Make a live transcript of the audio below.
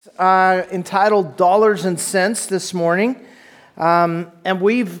Entitled Dollars and Cents this morning. And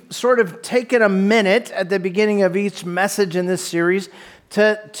we've sort of taken a minute at the beginning of each message in this series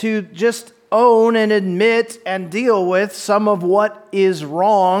to just own and admit and deal with some of what is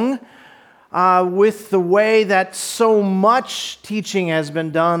wrong with the way that so much teaching has been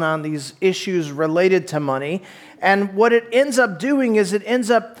done on these issues related to money. And what it ends up doing is it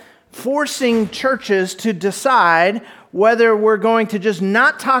ends up forcing churches to decide whether we're going to just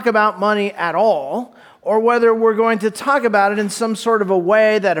not talk about money at all, or whether we're going to talk about it in some sort of a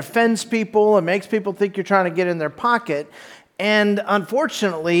way that offends people and makes people think you're trying to get in their pocket. And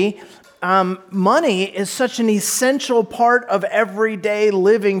unfortunately, money is such an essential part of everyday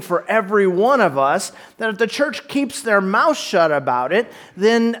living for every one of us that if the church keeps their mouth shut about it,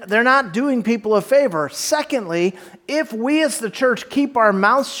 then they're not doing people a favor. Secondly, if we as the church keep our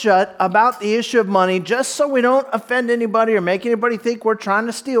mouths shut about the issue of money just so we don't offend anybody or make anybody think we're trying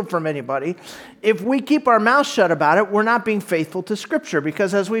to steal from anybody, if we keep our mouth shut about it, we're not being faithful to Scripture.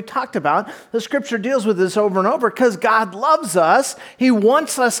 Because as we've talked about, the Scripture deals with this over and over because God loves us. He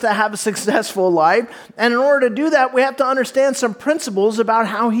wants us to have a successful life. And in order to do that, we have to understand some principles about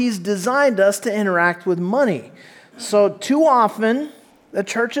how He's designed us to interact with money. So too often, the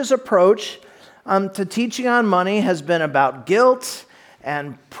church's approach to teaching on money has been about guilt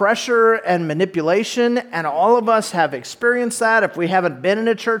and pressure and manipulation, and all of us have experienced that. If we haven't been in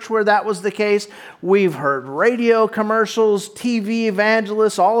a church where that was the case, we've heard radio commercials, TV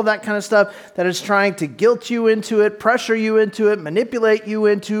evangelists, all of that kind of stuff that is trying to guilt you into it, pressure you into it, manipulate you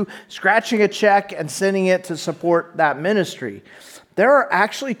into scratching a check and sending it to support that ministry. There are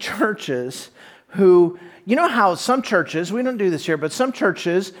actually churches who, you know how some churches, we don't do this here, but some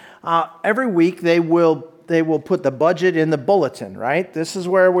churches, every week they will put the budget in the bulletin, right? This is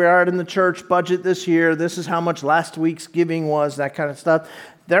where we are in the church budget this year. This is how much last week's giving was, that kind of stuff.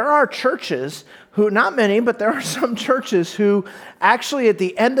 There are churches who, not many, but there are some churches who actually at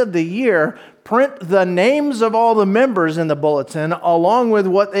the end of the year print the names of all the members in the bulletin along with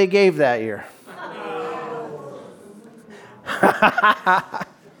what they gave that year.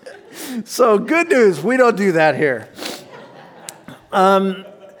 So good news, we don't do that here.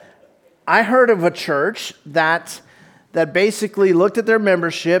 I heard of a church that basically looked at their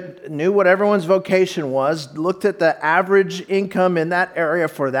membership, knew what everyone's vocation was, looked at the average income in that area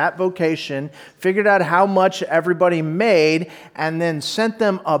for that vocation, figured out how much everybody made, and then sent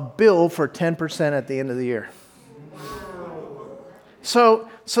them a bill for 10% at the end of the year. So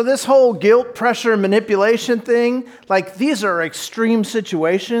this whole guilt, pressure, manipulation thing, like these are extreme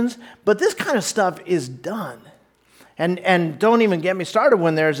situations, but this kind of stuff is done. And don't even get me started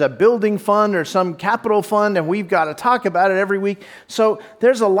when there's a building fund or some capital fund and we've got to talk about it every week. So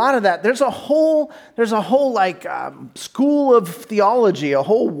there's a lot of that. There's a whole school of theology, a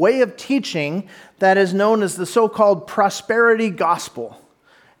whole way of teaching that is known as the so-called prosperity gospel.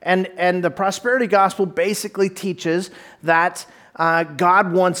 And the prosperity gospel basically teaches that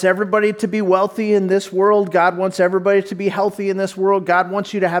God wants everybody to be wealthy in this world. God wants everybody to be healthy in this world. God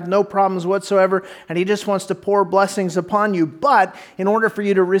wants you to have no problems whatsoever, and He just wants to pour blessings upon you. But in order for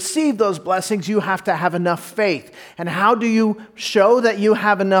you to receive those blessings, you have to have enough faith. And how do you show that you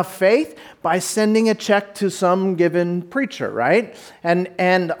have enough faith? By sending a check to some given preacher, right?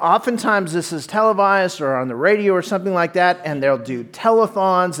 And oftentimes this is televised or on the radio or something like that, and they'll do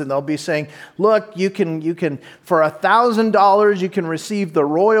telethons, and they'll be saying, look, you can for $1,000 you can receive the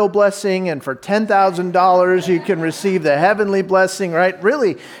royal blessing, and for $10,000 you can receive the heavenly blessing, right?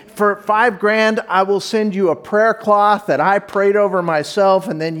 Really, for $5,000 I will send you a prayer cloth that I prayed over myself,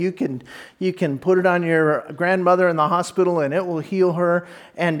 and then you can put it on your grandmother in the hospital and it will heal her,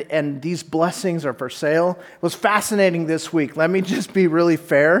 and these blessings are for sale. It was fascinating this week. Let me just be really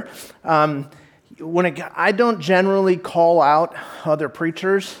fair. I don't generally call out other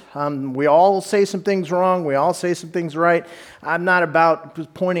preachers. We all say some things wrong. We all say some things right. I'm not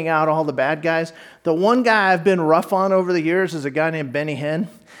about pointing out all the bad guys. The one guy I've been rough on over the years is a guy named Benny Hinn.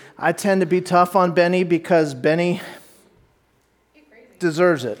 I tend to be tough on Benny because Benny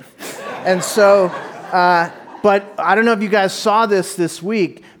deserves it. And so, but I don't know if you guys saw this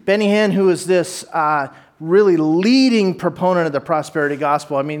week. Benny Hinn, who is this really leading proponent of the prosperity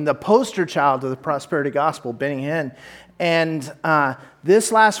gospel. I mean, the poster child of the prosperity gospel, Benny Hinn. And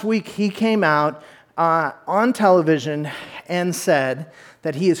this last week, he came out on television and said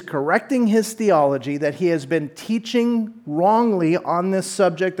that he is correcting his theology, that he has been teaching wrongly on this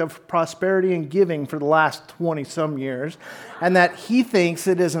subject of prosperity and giving for the last 20-some years, and that he thinks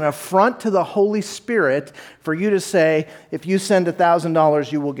it is an affront to the Holy Spirit for you to say, if you send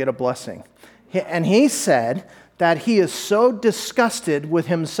 $1,000, you will get a blessing. And he said that he is so disgusted with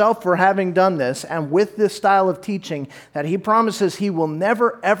himself for having done this and with this style of teaching that he promises he will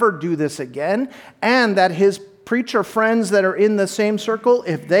never, ever do this again, and that his preacher friends that are in the same circle,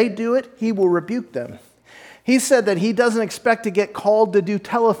 if they do it, he will rebuke them. He said that he doesn't expect to get called to do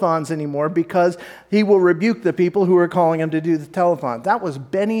telethons anymore because he will rebuke the people who are calling him to do the telethon. That was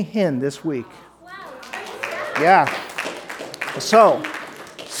Benny Hinn this week. Yeah. So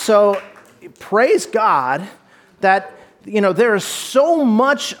praise God that, there is so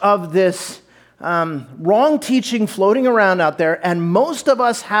much of this wrong teaching floating around out there, and most of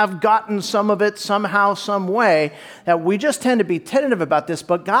us have gotten some of it somehow, some way, that we just tend to be tentative about this,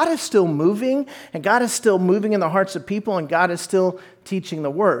 but God is still moving, and God is still moving in the hearts of people, and God is still teaching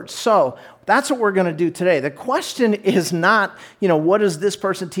the Word. So that's what we're going to do today. The question is not, what does this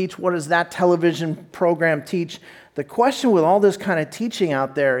person teach? What does that television program teach? The question with all this kind of teaching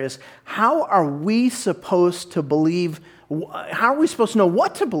out there is, how are we supposed to believe, how are we supposed to know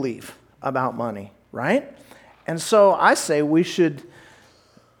what to believe about money, right? And so I say we should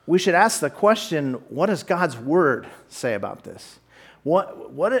ask the question, what does God's Word say about this?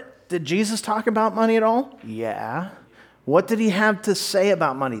 Did Jesus talk about money at all? Yeah. What did he have to say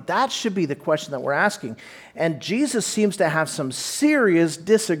about money? That should be the question that we're asking. And Jesus seems to have some serious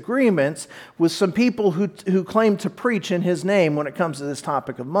disagreements with some people who claim to preach in his name when it comes to this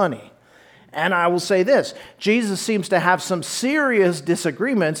topic of money. And I will say this, Jesus seems to have some serious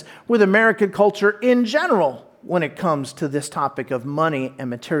disagreements with American culture in general when it comes to this topic of money and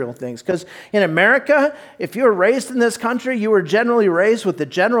material things. Because in America, if you were raised in this country, you were generally raised with the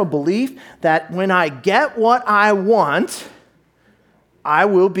general belief that when I get what I want, I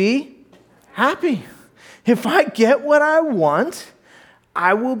will be happy. If I get what I want,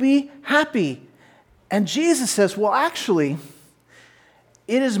 I will be happy. And Jesus says, well, actually,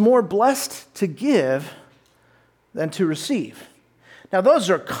 it is more blessed to give than to receive. Now, those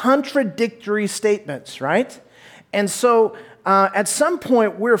are contradictory statements, right? And so, at some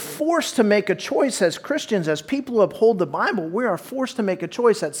point, we're forced to make a choice as Christians, as people who uphold the Bible, we are forced to make a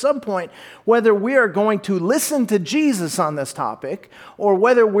choice at some point whether we are going to listen to Jesus on this topic or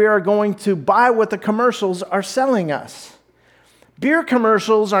whether we are going to buy what the commercials are selling us. Beer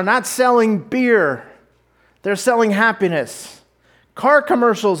commercials are not selling beer. They're selling happiness. Car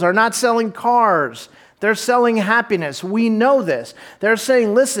commercials are not selling cars. They're selling happiness. We know this. They're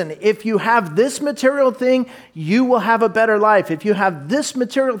saying, listen, if you have this material thing, you will have a better life. If you have this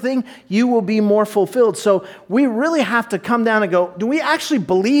material thing, you will be more fulfilled. So we really have to come down and go, do we actually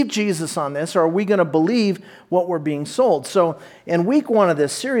believe Jesus on this, or are we going to believe what we're being sold? So in week 1 of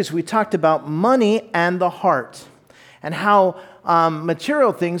this series, we talked about money and the heart and how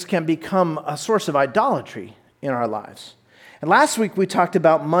material things can become a source of idolatry in our lives. And last week, we talked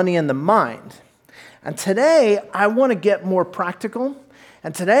about money and the mind. And today, I want to get more practical.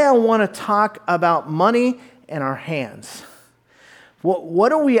 And today, I want to talk about money in our hands.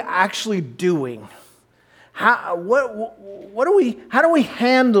 What are we actually doing? How do we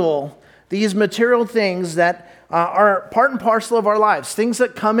handle these material things that are part and parcel of our lives? Things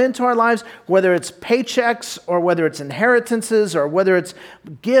that come into our lives, whether it's paychecks or whether it's inheritances or whether it's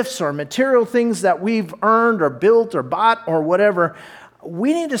gifts or material things that we've earned or built or bought or whatever.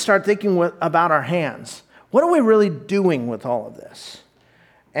 We need to start thinking about our hands. What are we really doing with all of this?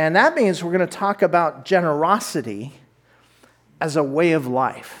 And that means we're going to talk about generosity as a way of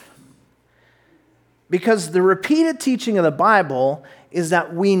life. Because the repeated teaching of the Bible is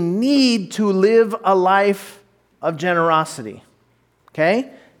that we need to live a life of generosity.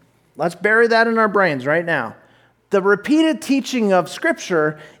 Okay? Let's bury that in our brains right now. The repeated teaching of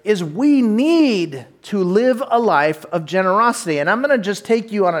Scripture is we need to live a life of generosity. And I'm going to just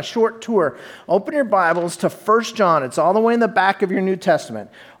take you on a short tour. Open your Bibles to 1 John. It's all the way in the back of your New Testament.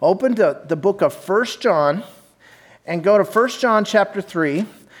 Open to the book of 1 John and go to 1 John chapter 3.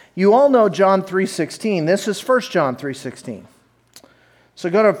 You all know John 3:16. This is 1 John 3:16. So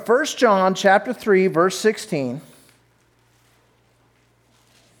go to 1 John chapter 3, verse 16.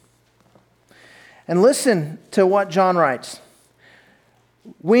 And listen to what John writes.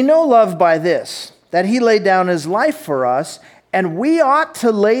 We know love by this, that he laid down his life for us, and we ought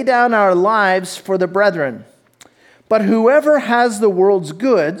to lay down our lives for the brethren. But whoever has the world's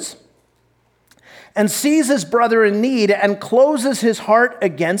goods and sees his brother in need and closes his heart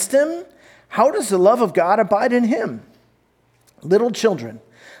against him, how does the love of God abide in him? Little children,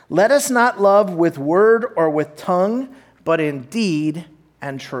 let us not love with word or with tongue, but in deed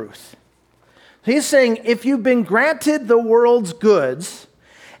and truth. He's saying if you've been granted the world's goods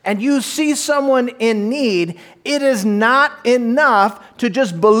and you see someone in need, it is not enough to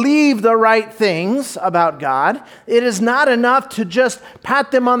just believe the right things about God. It is not enough to just pat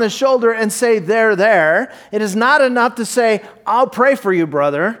them on the shoulder and say, they're there. It is not enough to say, I'll pray for you,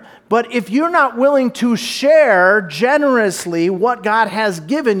 brother. But if you're not willing to share generously what God has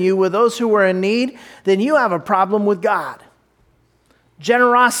given you with those who are in need, then you have a problem with God.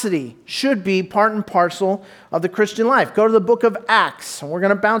 Generosity should be part and parcel of the Christian life. Go to the book of Acts. And we're going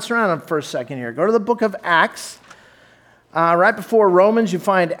to bounce around for a second here. Go to the book of Acts. Right before Romans, you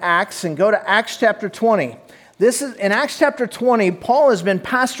find Acts. And go to Acts chapter 20. In Acts chapter 20, Paul has been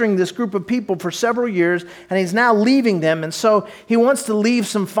pastoring this group of people for several years, and he's now leaving them. And so he wants to leave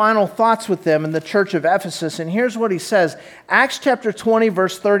some final thoughts with them in the church of Ephesus. And here's what he says. Acts chapter 20,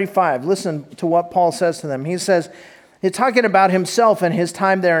 verse 35. Listen to what Paul says to them. He says, he's talking about himself and his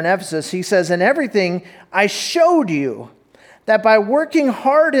time there in Ephesus. He says, "In everything I showed you that by working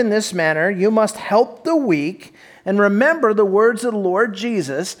hard in this manner, you must help the weak, and remember the words of the Lord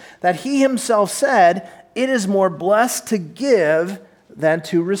Jesus, that he himself said, 'It is more blessed to give than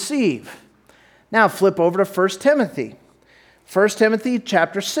to receive.'" Now flip over to 1 Timothy. 1 Timothy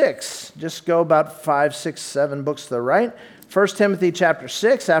chapter 6. Just go about 5, 6, 7 books to the right. 1 Timothy chapter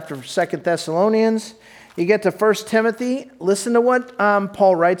 6 after 2 Thessalonians. You get to 1 Timothy, listen to what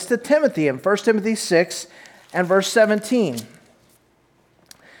Paul writes to Timothy in 1 Timothy 6 and verse 17.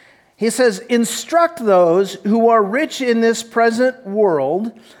 He says, "Instruct those who are rich in this present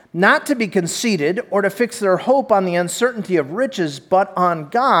world not to be conceited or to fix their hope on the uncertainty of riches, but on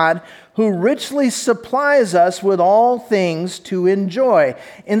God, who richly supplies us with all things to enjoy.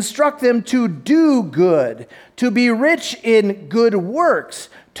 Instruct them to do good, to be rich in good works,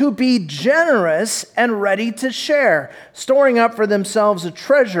 to be generous and ready to share, storing up for themselves a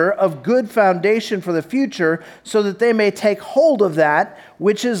treasure of good foundation for the future, so that they may take hold of that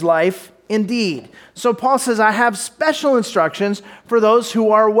which is life indeed." So Paul says, I have special instructions for those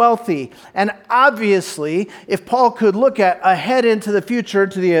who are wealthy. And obviously, if Paul could look ahead into the future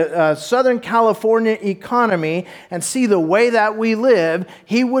to the Southern California economy and see the way that we live,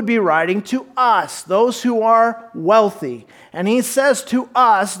 he would be writing to us, those who are wealthy. And he says to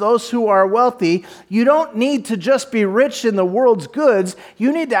us, those who are wealthy, you don't need to just be rich in the world's goods.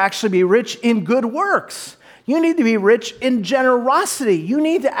 You need to actually be rich in good works. You need to be rich in generosity. You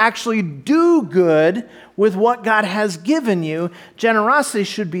need to actually do good with what God has given you. Generosity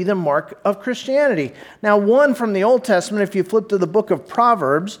should be the mark of Christianity. Now, one from the Old Testament, if you flip to the book of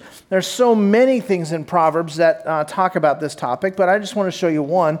Proverbs, there's so many things in Proverbs that talk about this topic, but I just want to show you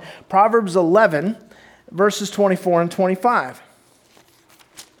one. Proverbs 11, verses 24 and 25.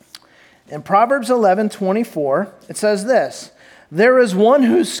 In Proverbs 11:24, it says this, "There is one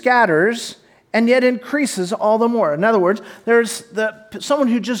who scatters and yet increases all the more." In other words, there's someone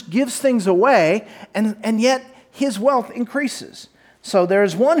who just gives things away, and yet his wealth increases. So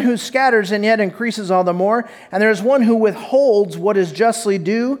there's one who scatters and yet increases all the more, and there's one who withholds what is justly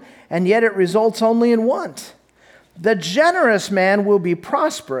due, and yet it results only in want. The generous man will be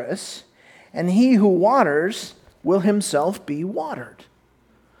prosperous, and he who waters will himself be watered.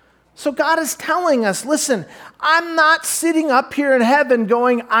 So God is telling us, listen, I'm not sitting up here in heaven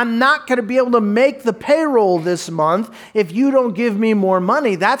going, I'm not going to be able to make the payroll this month if you don't give me more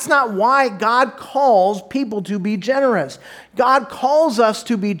money. That's not why God calls people to be generous. God calls us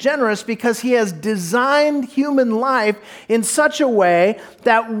to be generous because he has designed human life in such a way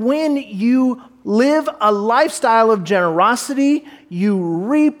that when you live a lifestyle of generosity, you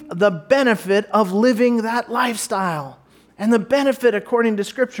reap the benefit of living that lifestyle. And the benefit, according to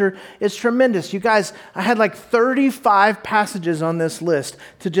Scripture, is tremendous. You guys, I had like 35 passages on this list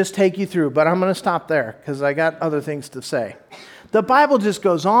to just take you through, but I'm going to stop there because I got other things to say. The Bible just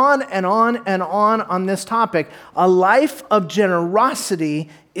goes on and on and on this topic. A life of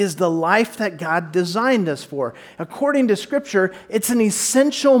generosity is the life that God designed us for. According to Scripture, it's an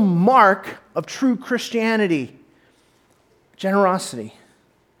essential mark of true Christianity. Generosity.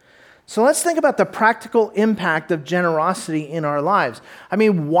 So let's think about the practical impact of generosity in our lives. I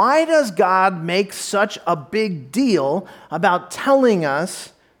mean, why does God make such a big deal about telling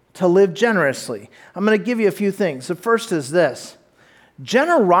us to live generously? I'm going to give you a few things. The first is this.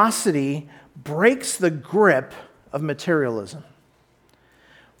 Generosity breaks the grip of materialism.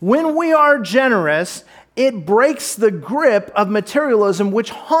 When we are generous, it breaks the grip of materialism which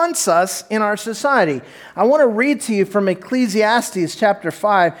haunts us in our society. I want to read to you from Ecclesiastes chapter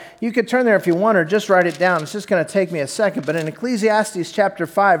 5. You could turn there if you want or just write it down. It's just going to take me a second. But in Ecclesiastes chapter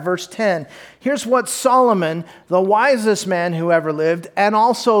 5, verse 10, here's what Solomon, the wisest man who ever lived, and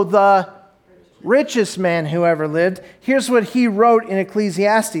also the richest man who ever lived, here's what he wrote in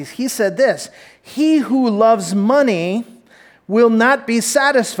Ecclesiastes. He said this, "He who loves money will not be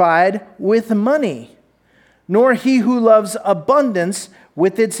satisfied with money, nor he who loves abundance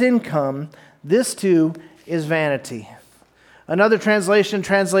with its income. This too is vanity." Another translation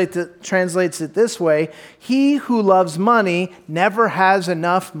translates it this way, "He who loves money never has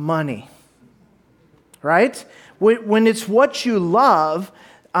enough money." Right? When it's what you love,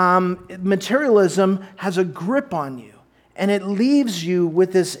 materialism has a grip on you, and it leaves you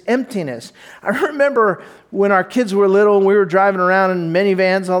with this emptiness. I remember when our kids were little and we were driving around in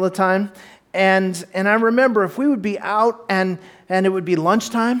minivans all the time, and I remember if we would be out and it would be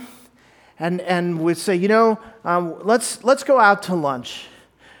lunchtime, and we'd say, let's go out to lunch.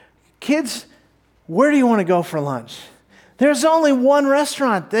 Kids, where do you want to go for lunch? There's only one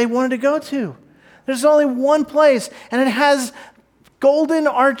restaurant they wanted to go to. There's only one place, and it has golden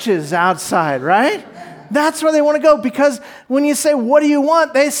arches outside, right? That's where they want to go, because when you say, "What do you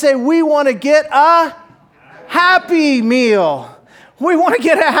want?" they say, "We want to get a Happy Meal. We want to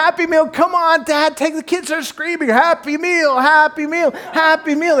get a Happy Meal. Come on, Dad, take the kids are screaming, Happy Meal, Happy Meal,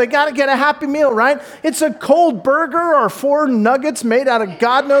 Happy Meal." They got to get a Happy Meal, right? It's a cold burger or 4 nuggets made out of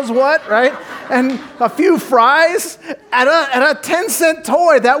God knows what, right? And a few fries and a 10-cent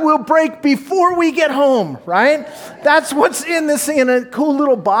toy that will break before we get home, right? That's what's in this thing, in a cool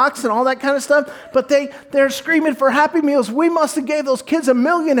little box and all that kind of stuff. But they're screaming for Happy Meals. We must have gave those kids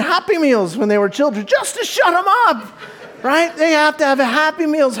 1,000,000 Happy Meals when they were children just to shut them up. Right? They have to have a Happy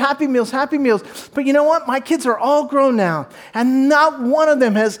Meals, Happy Meals, Happy Meals. But you know what? My kids are all grown now, and not one of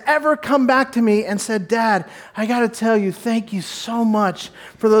them has ever come back to me and said, "Dad, I got to tell you, thank you so much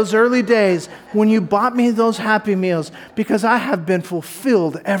for those early days when you bought me those Happy Meals, because I have been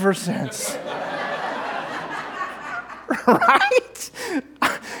fulfilled ever since." Right?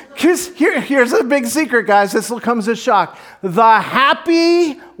 Because here's a big secret, guys. This will come as a shock. The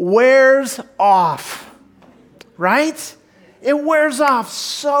happy wears off. Right? It wears off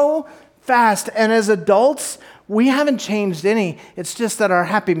so fast. And as adults, we haven't changed any. It's just that our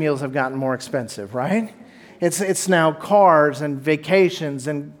Happy Meals have gotten more expensive, right? It's now cars and vacations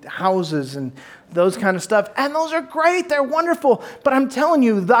and houses and those kind of stuff. And those are great. They're wonderful. But I'm telling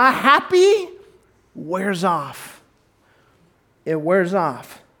you, the happy wears off. It wears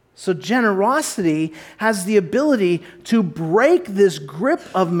off. So generosity has the ability to break this grip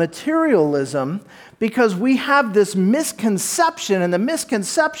of materialism, because we have this misconception, and the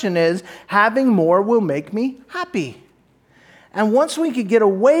misconception is having more will make me happy. And once we can get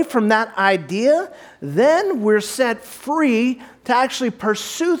away from that idea, then we're set free to actually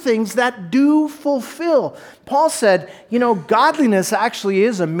pursue things that do fulfill. Paul said, godliness actually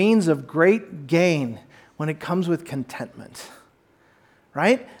is a means of great gain when it comes with contentment,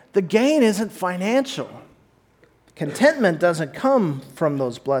 right? The gain isn't financial. Contentment doesn't come from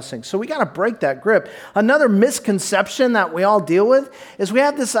those blessings. So we got to break that grip. Another misconception that we all deal with is we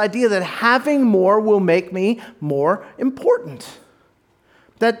have this idea that having more will make me more important.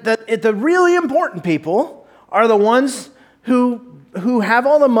 That the really important people are the ones who have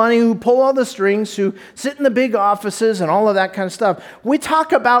all the money, who pull all the strings, who sit in the big offices and all of that kind of stuff. We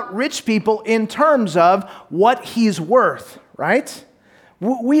talk about rich people in terms of what he's worth, right?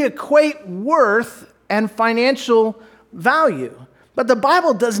 We equate worth and financial value. But the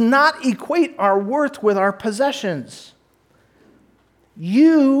Bible does not equate our worth with our possessions.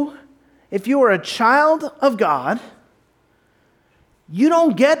 If you are a child of God, you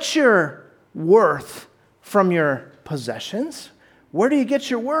don't get your worth from your possessions. Where do you get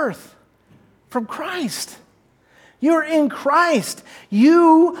your worth? From Christ. You're in Christ.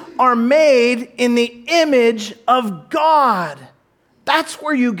 You are made in the image of God. That's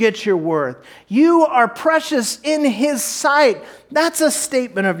where you get your worth. You are precious in His sight. That's a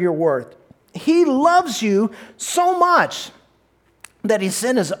statement of your worth. He loves you so much that He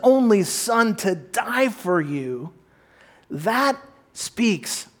sent His only Son to die for you. That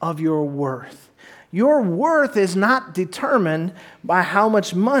speaks of your worth. Your worth is not determined by how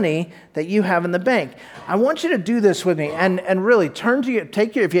much money that you have in the bank. I want you to do this with me and really turn to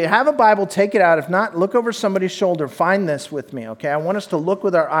if you have a Bible, take it out. If not, look over somebody's shoulder. Find this with me, okay? I want us to look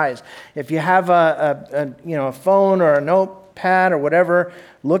with our eyes. If you have a phone or a notepad or whatever,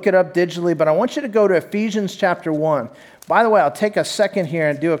 look it up digitally. But I want you to go to Ephesians chapter 1. By the way, I'll take a second here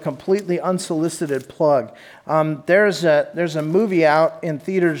and do a completely unsolicited plug. There's a movie out in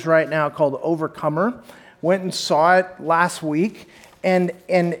theaters right now called Overcomer. Went and saw it last week, and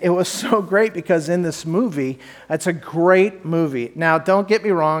it was so great because in this movie, it's a great movie. Now, don't get me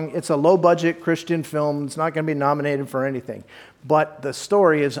wrong, it's a low-budget Christian film. It's not going to be nominated for anything, but the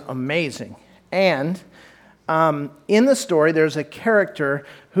story is amazing. And in the story, there's a character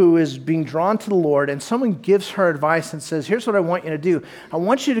who is being drawn to the Lord, and someone gives her advice and says, here's what I want you to do. I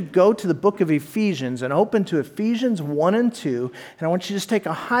want you to go to the book of Ephesians and open to Ephesians 1 and 2, and I want you to just take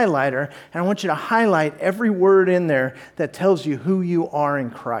a highlighter, and I want you to highlight every word in there that tells you who you are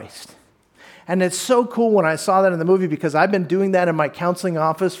in Christ. And it's so cool when I saw that in the movie, because I've been doing that in my counseling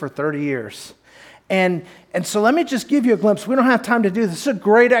office for 30 years. And so let me just give you a glimpse. We don't have time to do this. It's a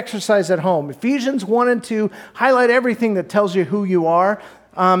great exercise at home. Ephesians 1 and 2, highlight everything that tells you who you are.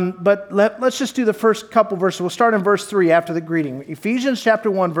 But let's just do the first couple verses. We'll start in verse 3 after the greeting. Ephesians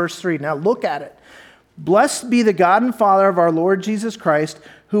chapter 1, verse 3. Now look at it. Blessed be the God and Father of our Lord Jesus Christ,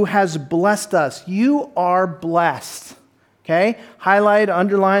 who has blessed us. You are blessed. Okay? Highlight,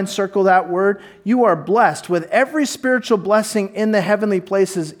 underline, circle that word. You are blessed with every spiritual blessing in the heavenly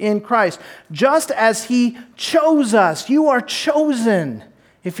places in Christ, just as He chose us. You are chosen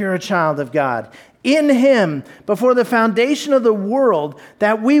if you're a child of God. In Him, before the foundation of the world,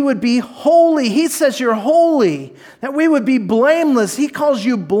 that we would be holy. He says you're holy. That we would be blameless. He calls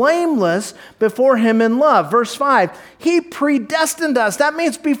you blameless before Him in love. Verse 5, He predestined us. That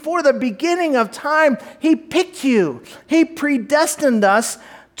means before the beginning of time, He picked you. He predestined us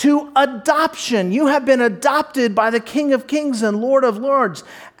to adoption. You have been adopted by the King of Kings and Lord of Lords.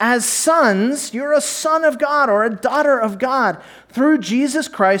 As sons, you're a son of God or a daughter of God through Jesus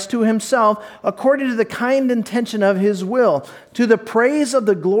Christ to Himself, according to the kind intention of His will, to the praise of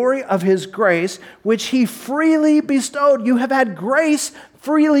the glory of His grace, which He freely bestowed. You have had grace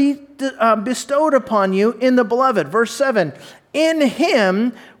freely bestowed upon you in the Beloved. Verse 7, in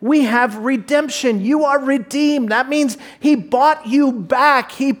Him we have redemption. You are redeemed. That means He bought you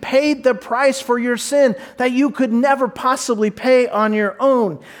back. He paid the price for your sin that you could never possibly pay on your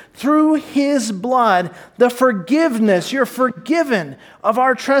own. Through His blood, the forgiveness, you're forgiven of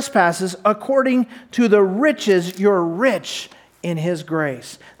our trespasses according to the riches, you're rich in His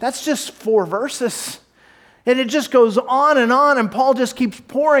grace. That's just 4 verses. And it just goes on, and Paul just keeps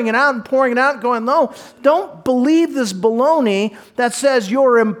pouring it out, going, no, don't believe this baloney that says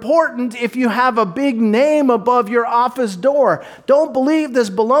you're important if you have a big name above your office door. Don't believe this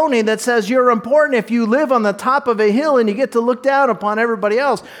baloney that says you're important if you live on the top of a hill and you get to look down upon everybody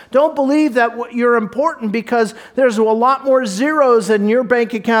else. Don't believe that you're important because there's a lot more zeros in your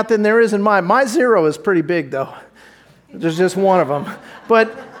bank account than there is in mine. My zero is pretty big, though. There's just one of them.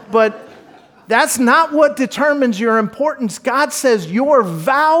 But that's not what determines your importance. God says your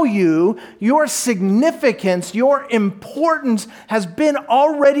value, your significance, your importance has been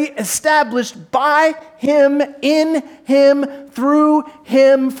already established by Him, in Him, through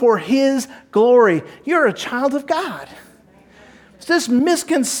Him, for His glory. You're a child of God. It's this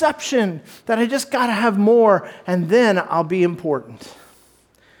misconception that I just got to have more and then I'll be important.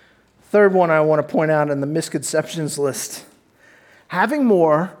 Third one I want to point out in the misconceptions list. Having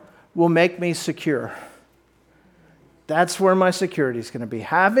more will make me secure. That's where my security is going to be.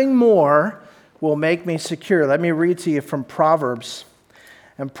 Having more will make me secure. Let me read to you from Proverbs.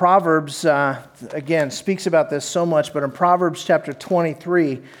 And Proverbs, again, speaks about this so much, but in Proverbs chapter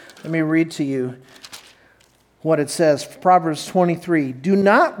 23, let me read to you what it says. Proverbs 23, do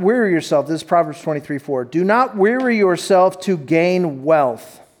not weary yourself. This is Proverbs 23:4. Do not weary yourself to gain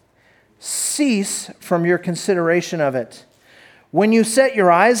wealth. Cease from your consideration of it. When you set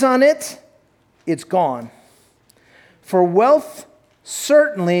your eyes on it, it's gone. For wealth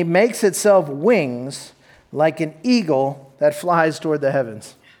certainly makes itself wings like an eagle that flies toward the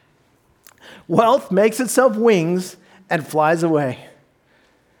heavens. Wealth makes itself wings and flies away.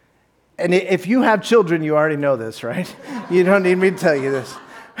 And if you have children, you already know this, right? You don't need me to tell you this.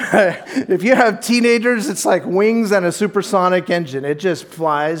 If you have teenagers, it's like wings and a supersonic engine. It just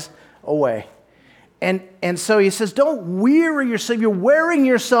flies away. And so he says, don't weary yourself. You're wearing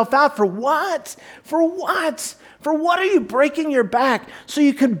yourself out for what? For what? For what are you breaking your back? So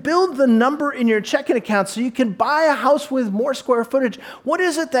you can build the number in your checking account, so you can buy a house with more square footage. What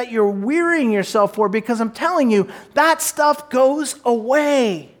is it that you're wearying yourself for? Because I'm telling you, that stuff goes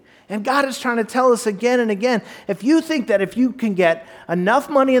away. And God is trying to tell us again and again, if you think that if you can get enough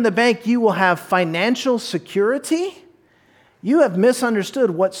money in the bank, you will have financial security, you have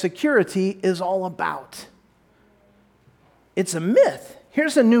misunderstood what security is all about. It's a myth.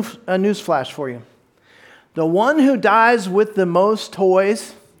 Here's a news flash for you. The one who dies with the most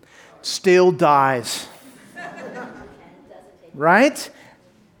toys still dies. Right?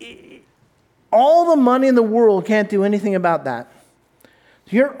 All the money in the world can't do anything about that.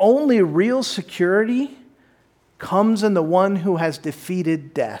 Your only real security comes in the one who has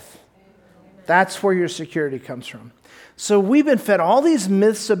defeated death. That's where your security comes from. So we've been fed all these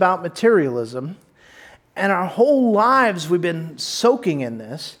myths about materialism, and our whole lives we've been soaking in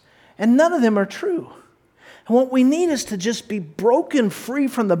this, and none of them are true. And what we need is to just be broken free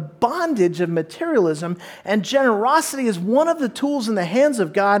from the bondage of materialism, and generosity is one of the tools in the hands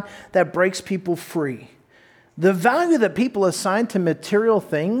of God that breaks people free. The value that people assign to material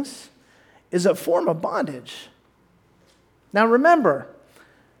things is a form of bondage. Now remember,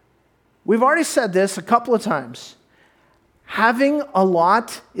 we've already said this a couple of times. Having a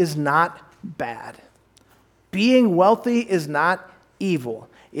lot is not bad. Being wealthy is not evil.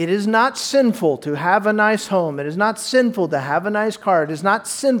 It is not sinful to have a nice home. It is not sinful to have a nice car. It is not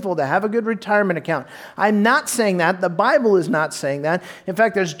sinful to have a good retirement account. I'm not saying that. The Bible is not saying that. In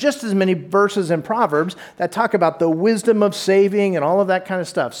fact, there's just as many verses in Proverbs that talk about the wisdom of saving and all of that kind of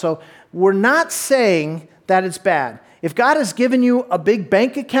stuff. So we're not saying that it's bad. If God has given you a big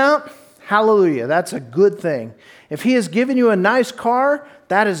bank account, hallelujah, that's a good thing. If He has given you a nice car,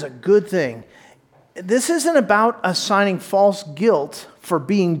 that is a good thing. This isn't about assigning false guilt for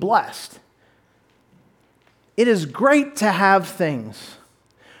being blessed. It is great to have things,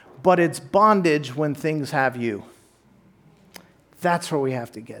 but it's bondage when things have you. That's where we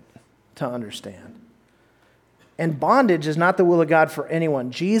have to get to understand. And bondage is not the will of God for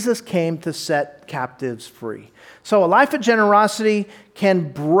anyone. Jesus came to set captives free. So a life of generosity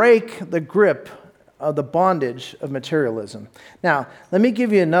can break the grip of the bondage of materialism. Now, let me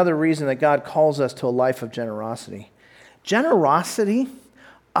give you another reason that God calls us to a life of generosity. Generosity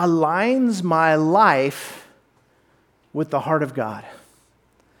aligns my life with the heart of God.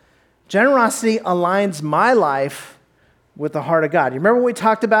 Generosity aligns my life with the heart of God. You remember what we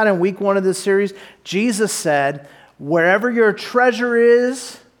talked about in week 1 of this series? Jesus said, wherever your treasure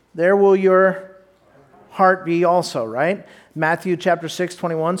is, there will your heart be also, right? Matthew chapter 6,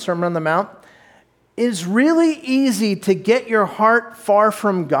 21, Sermon on the Mount. It's really easy to get your heart far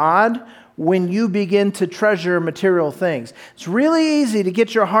from God when you begin to treasure material things. It's really easy to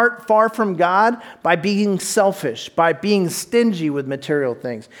get your heart far from God by being selfish, by being stingy with material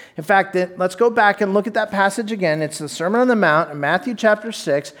things. In fact, let's go back and look at that passage again. It's the Sermon on the Mount in Matthew chapter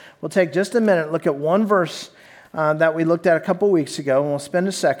 6. We'll take just a minute, look at one verse that we looked at a couple weeks ago, and we'll spend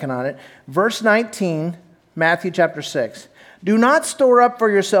a second on it. Verse 19, Matthew chapter 6. Do not store up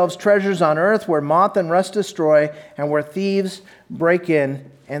for yourselves treasures on earth where moth and rust destroy and where thieves break in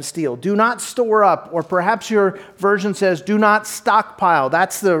and steal. Do not store up, or perhaps your version says, do not stockpile.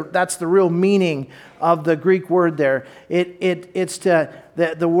 That's the real meaning of the Greek word there.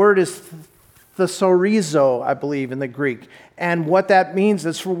 The word is thesaurizo, I believe, in the Greek. And what that means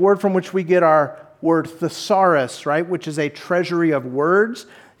is a word from which we get our word thesaurus, right, which is a treasury of words.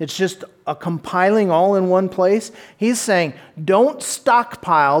 It's just a compiling all in one place. He's saying, don't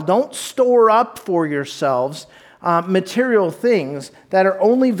stockpile, don't store up for yourselves material things that are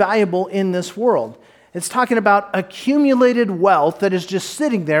only valuable in this world. It's talking about accumulated wealth that is just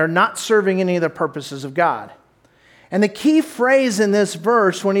sitting there, not serving any of the purposes of God. And the key phrase in this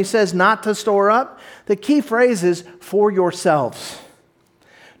verse, when he says not to store up, the key phrase is for yourselves.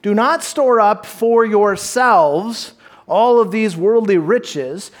 Do not store up for yourselves all of these worldly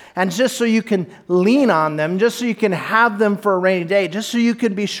riches, and just so you can lean on them, just so you can have them for a rainy day, just so you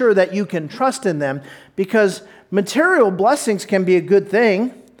can be sure that you can trust in them, because material blessings can be a good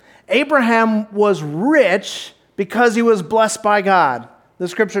thing. Abraham was rich because he was blessed by God. The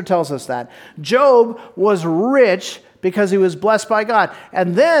scripture tells us that. Job was rich because he was blessed by God.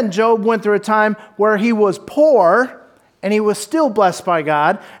 And then Job went through a time where he was poor, and he was still blessed by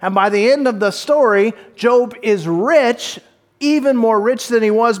God. And by the end of the story, Job is rich, even more rich than he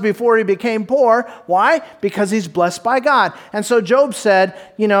was before he became poor. Why? Because he's blessed by God. And so Job said,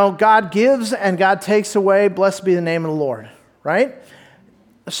 God gives and God takes away. Blessed be the name of the Lord, right?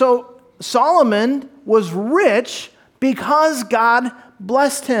 So Solomon was rich because God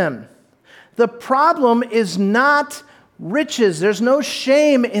blessed him. The problem is not riches. There's no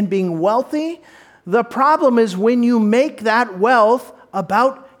shame in being wealthy. The problem is when you make that wealth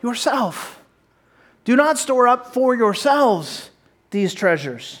about yourself. Do not store up for yourselves these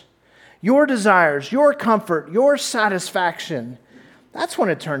treasures. Your desires, your comfort, your satisfaction. That's when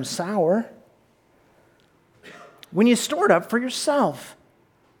it turns sour. When you store it up for yourself.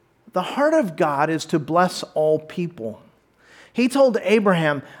 The heart of God is to bless all people. He told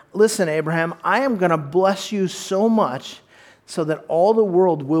Abraham, listen, Abraham, I am going to bless you so much so that all the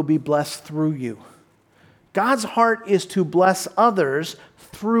world will be blessed through you. God's heart is to bless others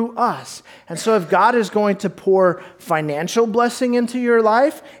through us. And so if God is going to pour financial blessing into your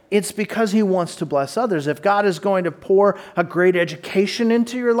life, it's because he wants to bless others. If God is going to pour a great education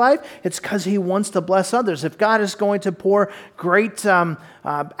into your life, it's because he wants to bless others. If God is going to pour great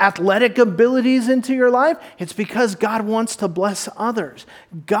athletic abilities into your life, it's because God wants to bless others.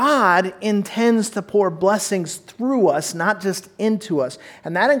 God intends to pour blessings through us, not just into us.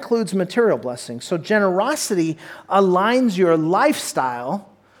 And that includes material blessings. So generosity aligns your lifestyle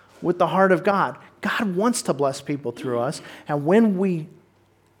with the heart of God. God wants to bless people through us. And when we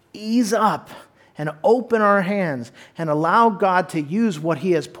ease up and open our hands and allow God to use what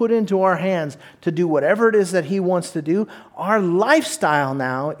he has put into our hands to do whatever it is that he wants to do, our lifestyle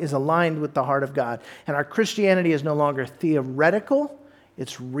now is aligned with the heart of God. And our Christianity is no longer theoretical,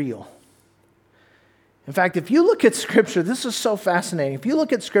 it's real. In fact, if you look at Scripture, this is so fascinating. If you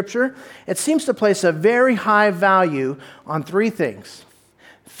look at Scripture, it seems to place a very high value on three things: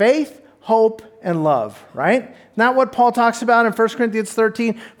 faith, hope, and love, right? Not what Paul talks about in 1 Corinthians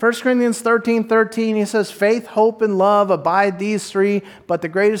 13. 1 Corinthians 13:13, he says, faith, hope, and love abide these three, but the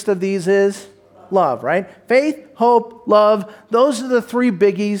greatest of these is love, right? Faith, hope, love, those are the three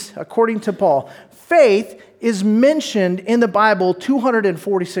biggies according to Paul. Faith is mentioned in the Bible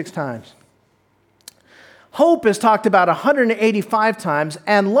 246 times. Hope is talked about 185 times,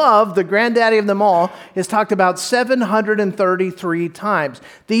 and love, the granddaddy of them all, is talked about 733 times.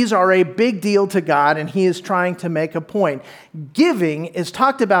 These are a big deal to God, and he is trying to make a point. Giving is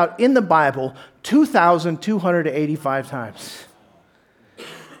talked about in the Bible 2,285 times.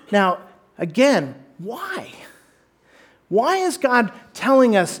 Now, again, why? Why is God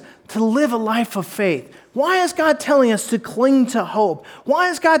telling us to live a life of faith? Why is God telling us to cling to hope? Why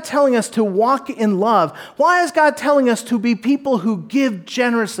is God telling us to walk in love? Why is God telling us to be people who give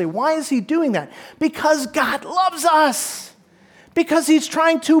generously? Why is he doing that? Because God loves us. Because he's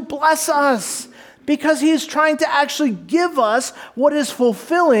trying to bless us. Because he's trying to actually give us what is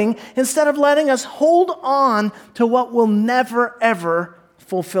fulfilling instead of letting us hold on to what will never, ever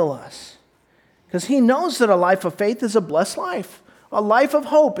fulfill us. Because he knows that a life of faith is a blessed life. A life of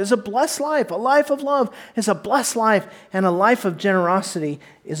hope is a blessed life. A life of love is a blessed life. And a life of generosity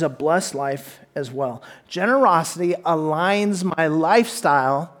is a blessed life as well. Generosity aligns my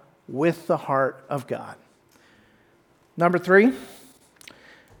lifestyle with the heart of God. Number 3,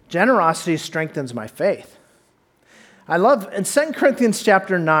 generosity strengthens my faith. I love, in 2 Corinthians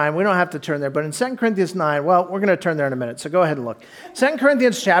chapter 9, we don't have to turn there, but in 2 Corinthians 9, well, we're going to turn there in a minute, so go ahead and look. 2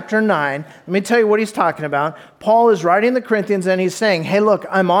 Corinthians chapter 9, let me tell you what he's talking about. Paul is writing the Corinthians and he's saying, hey, look,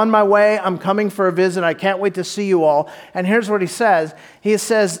 I'm on my way, I'm coming for a visit, I can't wait to see you all. And here's what he says. He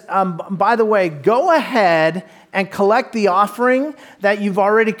says, by the way, go ahead and collect the offering that you've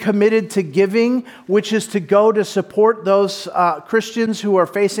already committed to giving, which is to go to support those Christians who are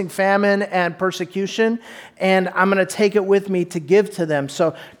facing famine and persecution. And I'm going to take it with me to give to them.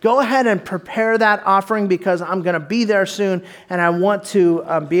 So go ahead and prepare that offering because I'm going to be there soon and I want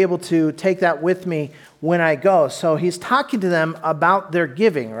to be able to take that with me when I go. So he's talking to them about their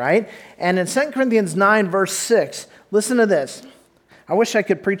giving, right? And in 2 Corinthians 9, verse 6, listen to this. I wish I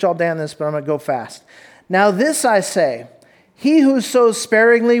could preach all day on this, but I'm going to go fast. Now this I say, he who sows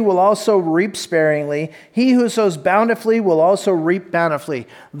sparingly will also reap sparingly. He who sows bountifully will also reap bountifully.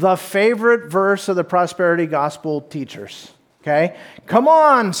 The favorite verse of the prosperity gospel teachers. Okay? Come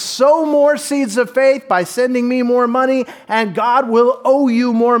on, sow more seeds of faith by sending me more money, and God will owe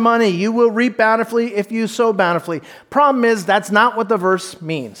you more money. You will reap bountifully if you sow bountifully. Problem is, that's not what the verse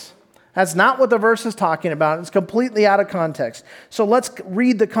means. That's not what the verse is talking about. It's completely out of context. So let's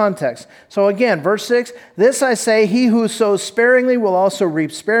read the context. So again, verse 6, this I say, he who sows sparingly will also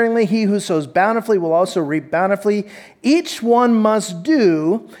reap sparingly. He who sows bountifully will also reap bountifully. Each one must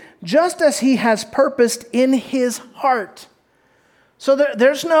do just as he has purposed in his heart. So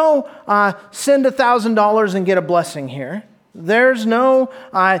there's no send $1,000 and get a blessing here. There's no,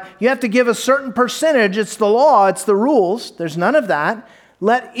 you have to give a certain percentage. It's the law. It's the rules. There's none of that.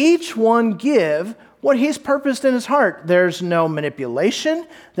 Let each one give what he's purposed in his heart. There's no manipulation.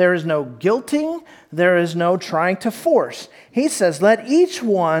 There is no guilting. There is no trying to force. He says, let each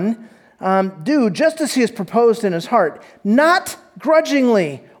one do just as he has proposed in his heart, not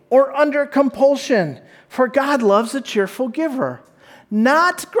grudgingly or under compulsion, for God loves a cheerful giver.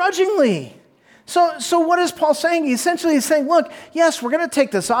 Not grudgingly. So what is Paul saying? He's saying, look, yes, we're going to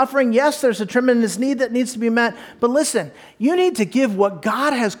take this offering. Yes, there's a tremendous need that needs to be met. But listen, you need to give what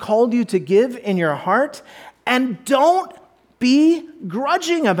God has called you to give in your heart, and don't be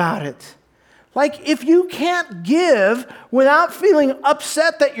grudging about it. Like, if you can't give without feeling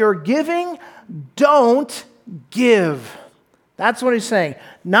upset that you're giving, don't give. That's what he's saying.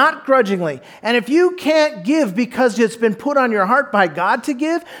 Not grudgingly. And if you can't give because it's been put on your heart by God to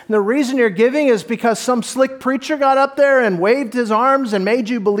give, and the reason you're giving is because some slick preacher got up there and waved his arms and made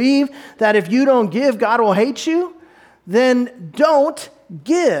you believe that if you don't give, God will hate you, then don't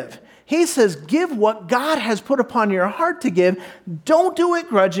give. He says, give what God has put upon your heart to give. Don't do it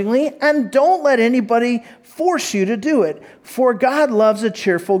grudgingly, and don't let anybody force you to do it. For God loves a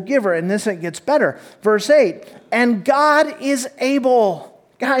cheerful giver. And this it gets better. Verse 8, and God is able.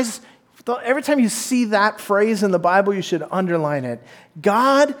 Guys, every time you see that phrase in the Bible, you should underline it.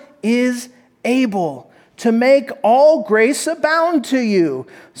 God is able to make all grace abound to you,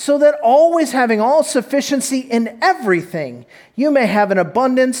 so that always having all sufficiency in everything, you may have an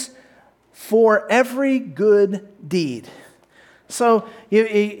abundance for every good deed. So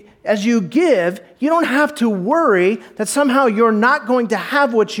as you give, you don't have to worry that somehow you're not going to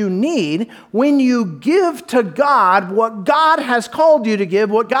have what you need. When you give to God what God has called you to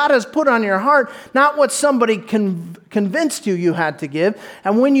give, what God has put on your heart, not what somebody convinced you had to give.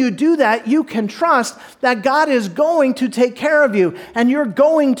 And when you do that, you can trust that God is going to take care of you and you're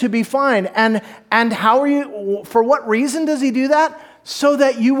going to be fine. And how are you? For what reason does he do that? So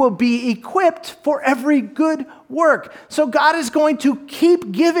that you will be equipped for every good work. So God is going to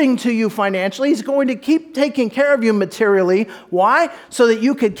keep giving to you financially. He's going to keep taking care of you materially. Why? So that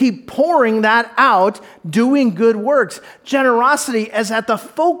you could keep pouring that out, doing good works. Generosity is at the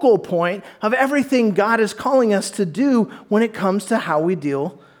focal point of everything God is calling us to do when it comes to how we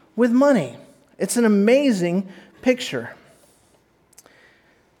deal with money. It's an amazing picture.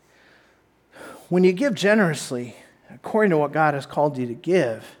 When you give generously, according to what God has called you to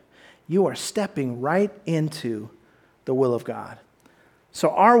give, you are stepping right into the will of God.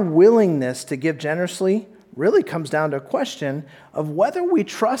 So our willingness to give generously really comes down to a question of whether we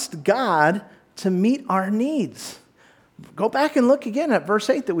trust God to meet our needs. Go back and look again at verse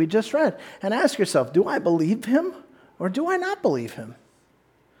 8 that we just read and ask yourself, do I believe him or do I not believe him?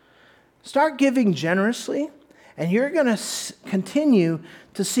 Start giving generously, and you're going to continue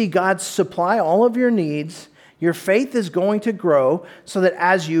to see God supply all of your needs. Your faith is going to grow so that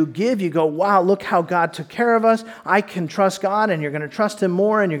as you give, you go, wow, look how God took care of us. I can trust God, and you're going to trust him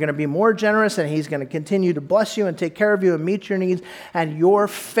more, and you're going to be more generous, and he's going to continue to bless you and take care of you and meet your needs, and your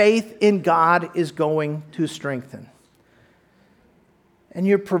faith in God is going to strengthen. And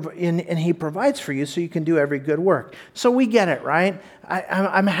he provides for you so you can do every good work. So we get it, right?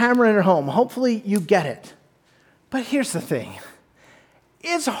 I'm hammering it home. Hopefully you get it. But here's the thing.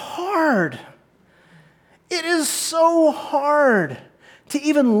 It's hard. It is so hard to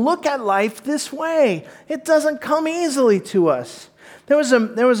even look at life this way. It doesn't come easily to us. There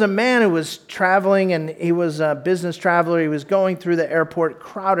was a man who was traveling, and he was a business traveler. He was going through the airport,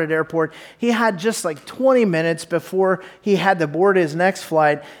 crowded airport. He had just like 20 minutes before he had to board his next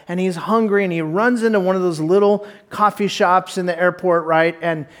flight, and he's hungry, and he runs into one of those little coffee shops in the airport, right?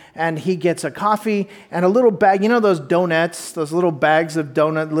 And he gets a coffee and a little bag. You know those donuts, those little bags of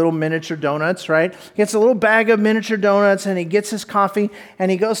little miniature donuts, right? He gets a little bag of miniature donuts, and he gets his coffee, and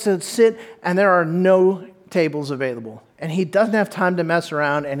he goes to sit, and there are no tables available. And he doesn't have time to mess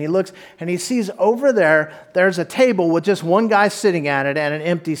around, and he looks, and he sees over there's a table with just one guy sitting at it and an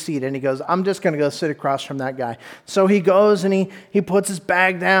empty seat, and he goes, I'm just going to go sit across from that guy. So he goes, and he puts his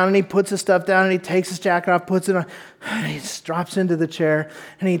bag down, and he puts his stuff down, and he takes his jacket off, puts it on, and he drops into the chair,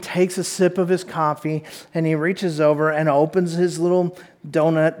 and he takes a sip of his coffee, and he reaches over and opens his little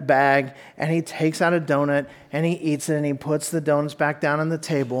donut bag, and he takes out a donut, and he eats it, and he puts the donuts back down on the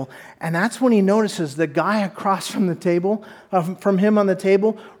table. And that's when he notices the guy across from the table, from him on the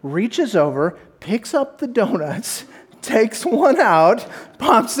table, reaches over, picks up the donuts, takes one out,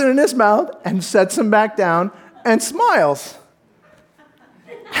 pops it in his mouth, and sets them back down, and smiles.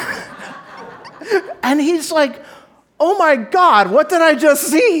 And he's like, oh my God, what did I just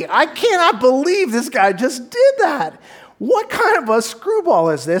see? I cannot believe this guy just did that. What kind of a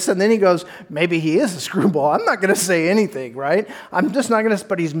screwball is this? And then he goes, maybe he is a screwball. I'm not going to say anything, right? I'm just not going to,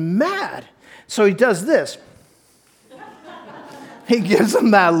 but he's mad. So he does this. He gives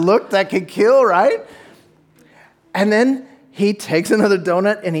him that look that could kill, right? And then he takes another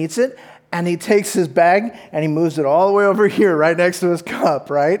donut and eats it, and he takes his bag and he moves it all the way over here, right next to his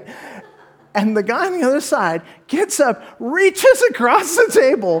cup, right? And the guy on the other side gets up, reaches across the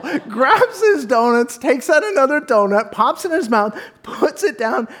table, grabs his donuts, takes out another donut, pops it in his mouth, puts it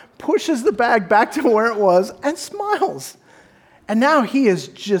down, pushes the bag back to where it was, and smiles. And now he is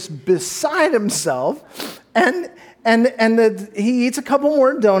just beside himself. And He eats a couple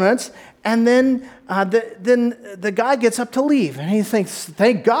more donuts, and then the guy gets up to leave, and he thinks,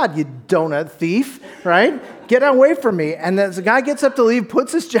 "Thank God, you donut thief, right? Get away from me." And as the guy gets up to leave,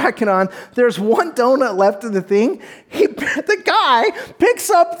 puts his jacket on, there's one donut left of the thing. The guy picks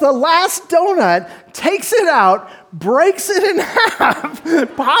up the last donut, takes it out, breaks it in half,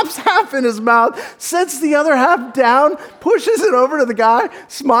 pops half in his mouth, sets the other half down, pushes it over to the guy,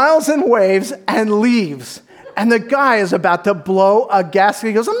 smiles and waves, and leaves. And the guy is about to blow a gasket.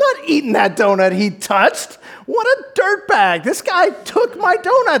 He goes, "I'm not eating that donut he touched. What a dirtbag. This guy took my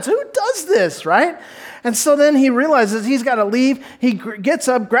donuts. Who does this," right? And so then he realizes he's got to leave. He gets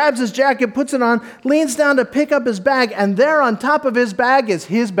up, grabs his jacket, puts it on, leans down to pick up his bag, and there on top of his bag is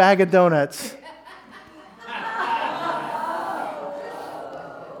his bag of donuts.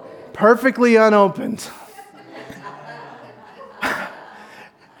 Perfectly unopened.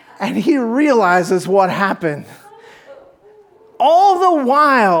 And he realizes what happened. All the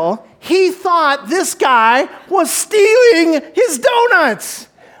while, he thought this guy was stealing his donuts,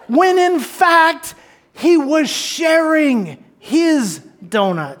 when in fact, he was sharing his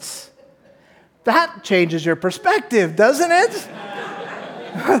donuts. That changes your perspective, doesn't it?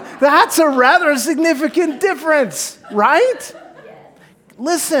 That's a rather significant difference, right?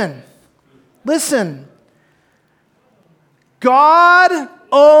 Listen. God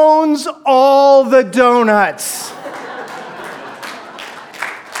owns all the donuts.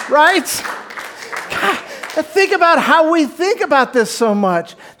 Right? God, think about how we think about this so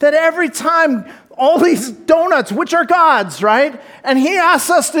much. That every time all these donuts, which are God's, right? And he asks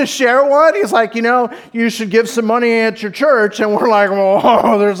us to share one. He's like, you should give some money at your church. And we're like,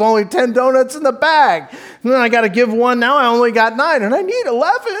 well, there's only 10 donuts in the bag. And then I got to give one. Now I only got 9 and I need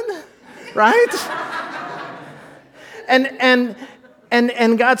 11, right?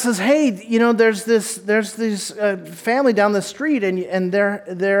 And God says, "Hey, there's this family down the street, and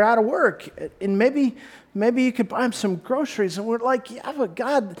they're out of work, and maybe you could buy them some groceries." And we're like, "Yeah, but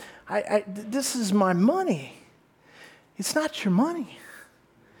God, this is my money." It's not your money.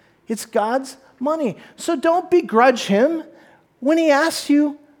 It's God's money. So don't begrudge him when he asks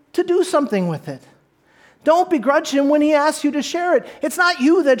you to do something with it. Don't begrudge him when he asks you to share it. It's not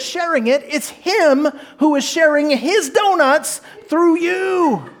you that's sharing it. It's him who is sharing his donuts through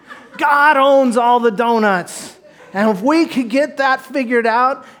you. God owns all the donuts. And if we could get that figured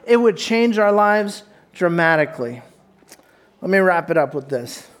out, it would change our lives dramatically. Let me wrap it up with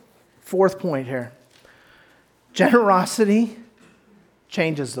this. 4th point here. Generosity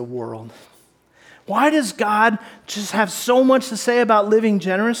changes the world. Why does God just have so much to say about living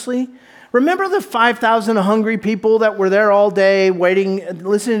generously? Remember the 5,000 hungry people that were there all day waiting,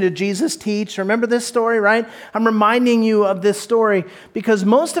 listening to Jesus teach? Remember this story, right? I'm reminding you of this story because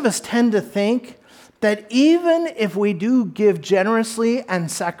most of us tend to think that even if we do give generously and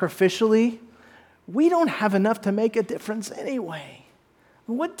sacrificially, we don't have enough to make a difference anyway.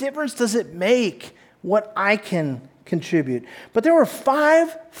 What difference does it make what I can contribute? But there were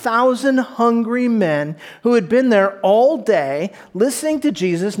 5,000 hungry men who had been there all day listening to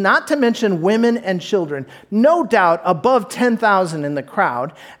Jesus, not to mention women and children, no doubt above 10,000 in the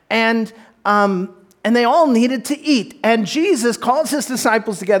crowd, and they all needed to eat. And Jesus calls his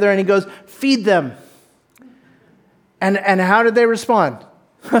disciples together and he goes, "Feed them." And how did they respond?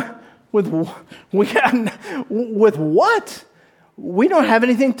 With what? We don't have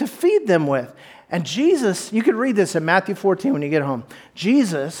anything to feed them with. And Jesus, you could read this in Matthew 14 when you get home.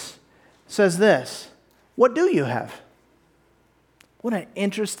 Jesus says this, "What do you have?" What an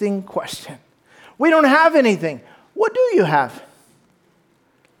interesting question. We don't have anything. What do you have?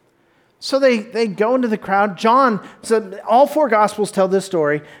 So they go into the crowd. John, so all 4 Gospels tell this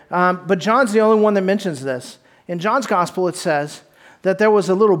story, but John's the only one that mentions this. In John's Gospel, it says that there was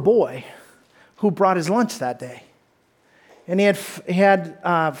a little boy who brought his lunch that day. And he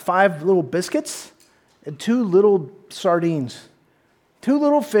had 5 little biscuits and 2 little sardines. 2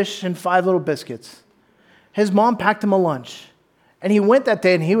 little fish and 5 little biscuits. His mom packed him a lunch. And he went that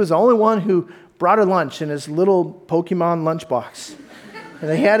day and he was the only one who brought a lunch in his little Pokemon lunchbox. And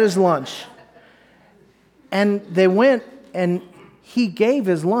they had his lunch. And they went and he gave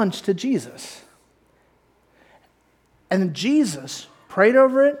his lunch to Jesus. And Jesus prayed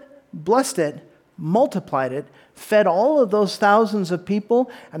over it, blessed it, multiplied it, fed all of those thousands of people,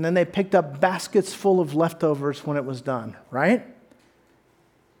 and then they picked up baskets full of leftovers when it was done, right?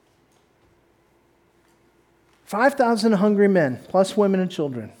 5,000 hungry men, plus women and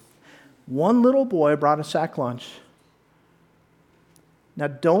children. One little boy brought a sack lunch. Now,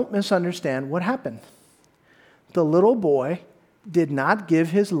 don't misunderstand what happened. The little boy did not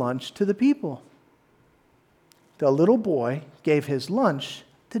give his lunch to the people. the little boy gave his lunch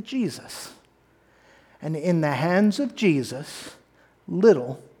to Jesus. And in the hands of Jesus,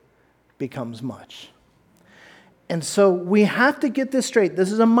 little becomes much. And so we have to get this straight.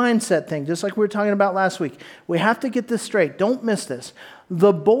 This is a mindset thing, just like we were talking about last week. We have to get this straight. Don't miss this.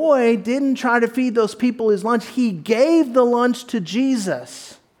 The boy didn't try to feed those people his lunch. He gave the lunch to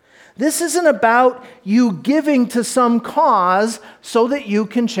Jesus. This isn't about you giving to some cause so that you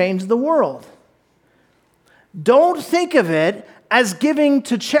can change the world. Don't think of it as giving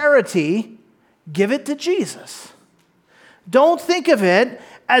to charity. Give it to Jesus. Don't think of it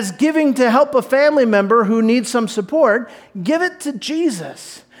as giving to help a family member who needs some support. Give it to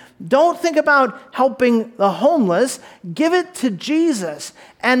Jesus. Don't think about helping the homeless. Give it to Jesus.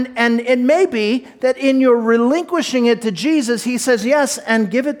 And it may be that in your relinquishing it to Jesus, he says, yes,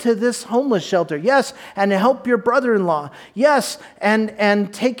 and give it to this homeless shelter. Yes, and help your brother-in-law. Yes,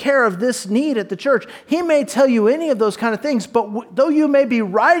 and take care of this need at the church. He may tell you any of those kind of things, but though you may be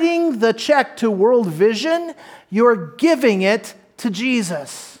writing the check to World Vision, you're giving it to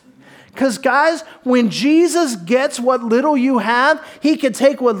Jesus. Because guys, when Jesus gets what little you have, he can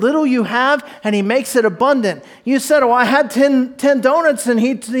take what little you have and he makes it abundant. You said, I had 10 donuts and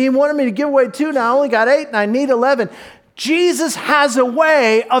he wanted me to give away 2. Now I only got 8 and I need 11. Jesus has a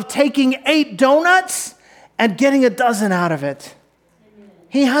way of taking 8 donuts and getting a dozen out of it.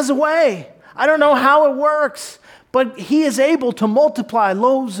 He has a way. I don't know how it works, but he is able to multiply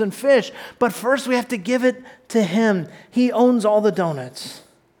loaves and fish. But first we have to give it to him. He owns all the donuts.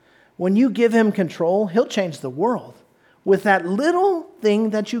 When you give him control, he'll change the world with that little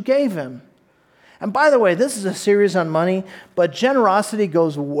thing that you gave him. And by the way, this is a series on money, but generosity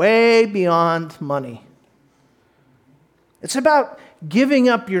goes way beyond money. It's about giving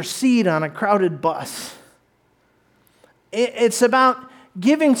up your seat on a crowded bus. It's about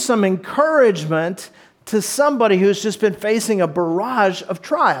giving some encouragement to somebody who's just been facing a barrage of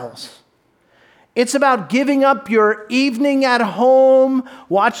trials. It's about giving up your evening at home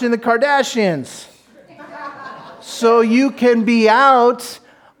watching the Kardashians so you can be out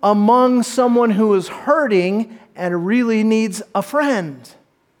among someone who is hurting and really needs a friend.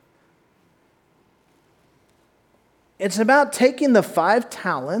 It's about taking the 5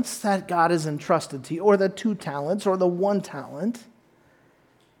 talents that God has entrusted to you, or the 2 talents, or the 1 talent,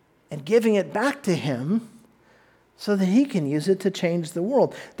 and giving it back to him so that he can use it to change the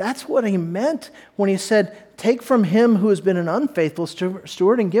world. That's what he meant when he said, take from him who has been an unfaithful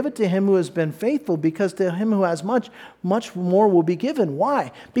steward and give it to him who has been faithful, because to him who has much, much more will be given.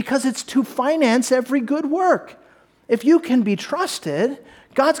 Why? Because it's to finance every good work. If you can be trusted,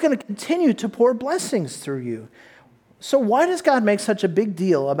 God's going to continue to pour blessings through you. So why does God make such a big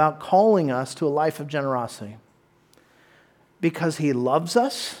deal about calling us to a life of generosity? Because he loves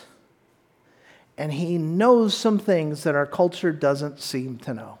us. And he knows some things that our culture doesn't seem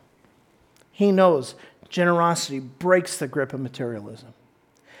to know. He knows generosity breaks the grip of materialism.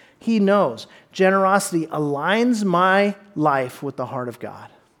 He knows generosity aligns my life with the heart of God.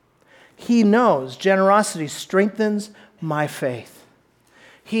 He knows generosity strengthens my faith.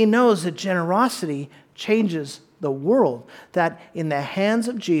 He knows that generosity changes the world, that in the hands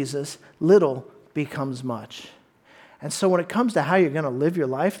of Jesus, little becomes much. And so when it comes to how you're going to live your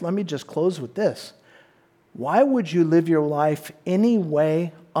life, let me just close with this. Why would you live your life any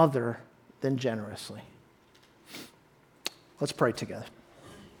way other than generously? Let's pray together.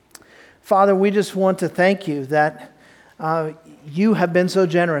 Father, we just want to thank you that you have been so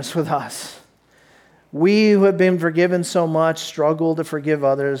generous with us. We who have been forgiven so much struggle to forgive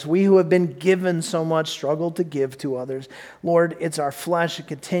others. We who have been given so much struggle to give to others. Lord, it's our flesh. It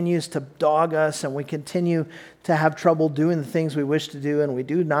continues to dog us, and we continue to have trouble doing the things we wish to do, and we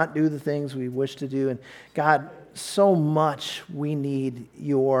do not do the things we wish to do. And God, so much we need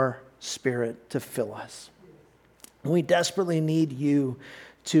your Spirit to fill us. We desperately need you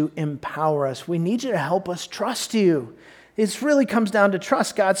to empower us. We need you to help us trust you. It really comes down to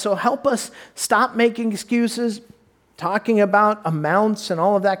trust, God. So help us stop making excuses, talking about amounts and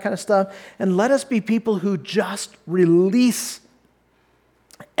all of that kind of stuff, and let us be people who just release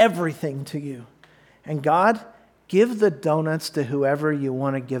everything to you. And God, give the donuts to whoever you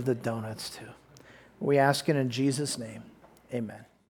want to give the donuts to. We ask it in Jesus' name. Amen.